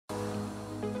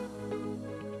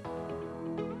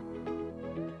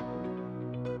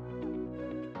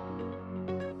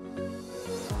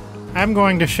I'm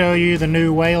going to show you the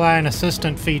new Wayline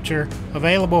Assistant feature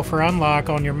available for unlock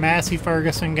on your Massey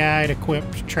Ferguson Guide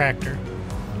equipped tractor.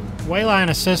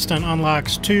 Wayline Assistant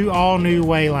unlocks two all-new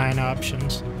Wayline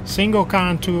options, Single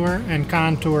Contour and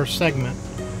Contour Segment.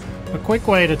 A quick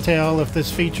way to tell if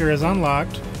this feature is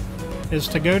unlocked is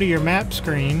to go to your map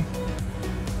screen,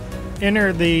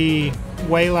 enter the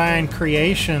Wayline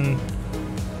Creation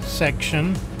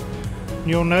section.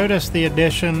 You'll notice the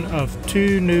addition of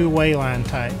two new Wayline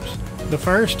types. The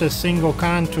first is Single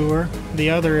Contour, the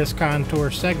other is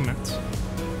Contour Segments.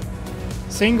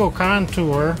 Single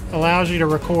Contour allows you to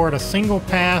record a single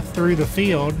path through the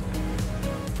field.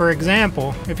 For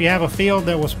example, if you have a field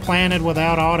that was planted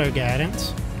without auto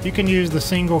guidance, you can use the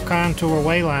Single Contour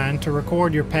Wayline to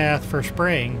record your path for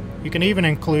spraying. You can even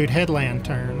include headland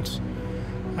turns.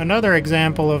 Another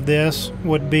example of this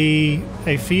would be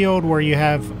a field where you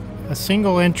have a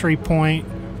single entry point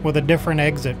with a different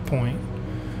exit point.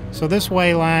 So this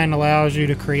Wayline allows you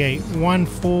to create one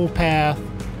full path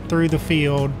through the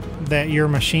field that your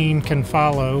machine can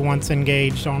follow once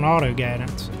engaged on auto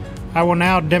guidance. I will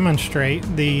now demonstrate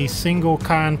the Single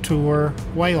Contour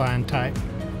Wayline type.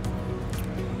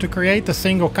 To create the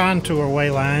Single Contour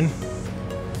Wayline,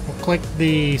 we'll click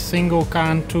the Single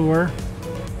Contour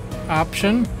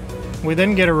option. We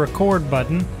then get a record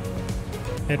button,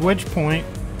 at which point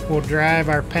we'll drive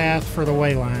our path for the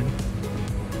Wayline.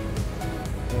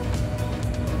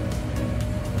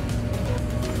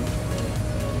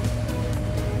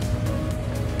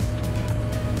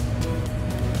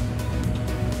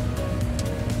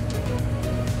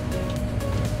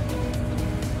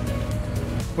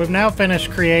 We've now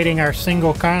finished creating our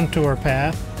single contour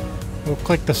path. We'll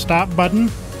click the stop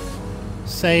button,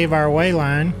 save our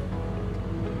Wayline.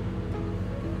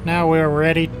 Now we're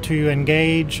ready to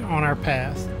engage on our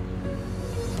path.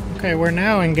 Okay, we're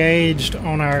now engaged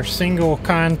on our single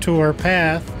contour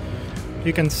path.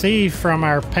 You can see from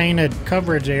our painted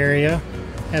coverage area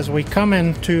as we come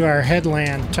into our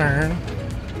headland turn,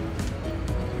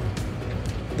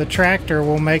 the tractor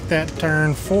will make that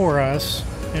turn for us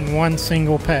in one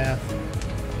single path.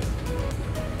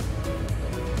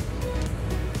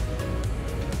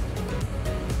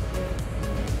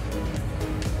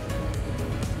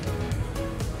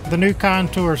 The new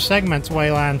Contour Segments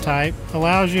Wayline type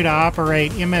allows you to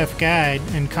operate MF Guide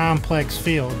in complex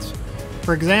fields.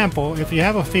 For example, if you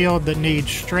have a field that needs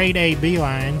straight AB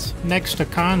lines next to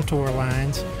contour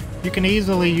lines, you can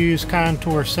easily use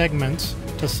Contour Segments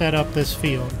to set up this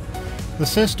field. The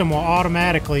system will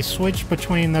automatically switch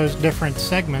between those different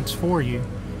segments for you.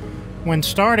 When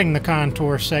starting the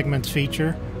Contour Segments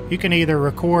feature, you can either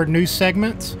record new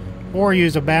segments or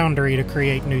use a boundary to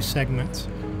create new segments.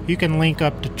 You can link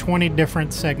up to 20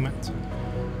 different segments.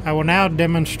 I will now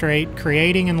demonstrate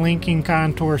creating and linking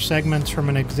contour segments from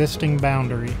an existing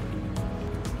boundary.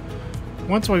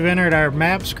 Once we've entered our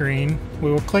map screen,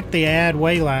 we will click the Add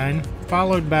Wayline,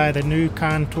 followed by the new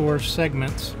Contour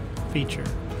Segments feature.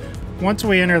 Once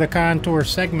we enter the Contour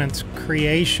Segments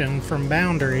creation from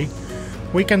boundary,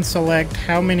 we can select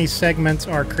how many segments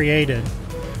are created.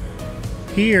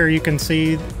 Here you can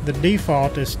see the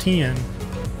default is 10.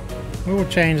 We will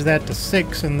change that to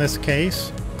 6 in this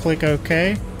case. Click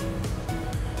OK.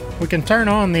 We can turn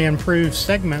on the improved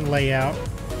segment layout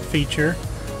feature,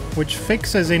 which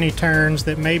fixes any turns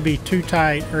that may be too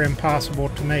tight or impossible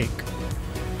to make.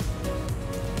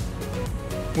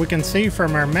 We can see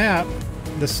from our map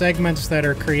the segments that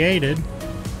are created.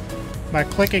 By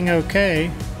clicking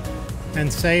OK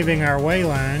and saving our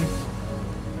Wayline,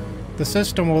 the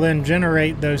system will then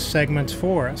generate those segments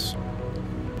for us.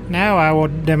 Now I will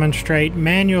demonstrate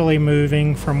manually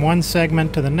moving from one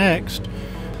segment to the next,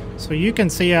 so you can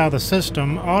see how the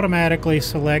system automatically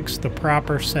selects the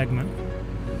proper segment.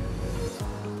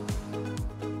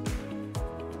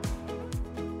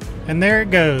 And there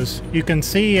it goes. You can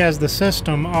see as the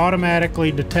system automatically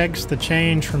detects the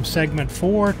change from segment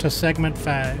 4 to segment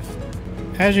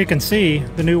 5. As you can see,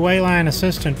 the new Wayline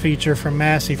Assistant feature from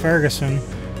Massey Ferguson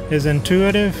is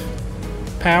intuitive,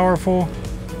 powerful,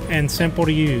 and simple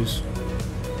to use.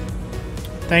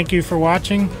 Thank you for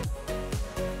watching.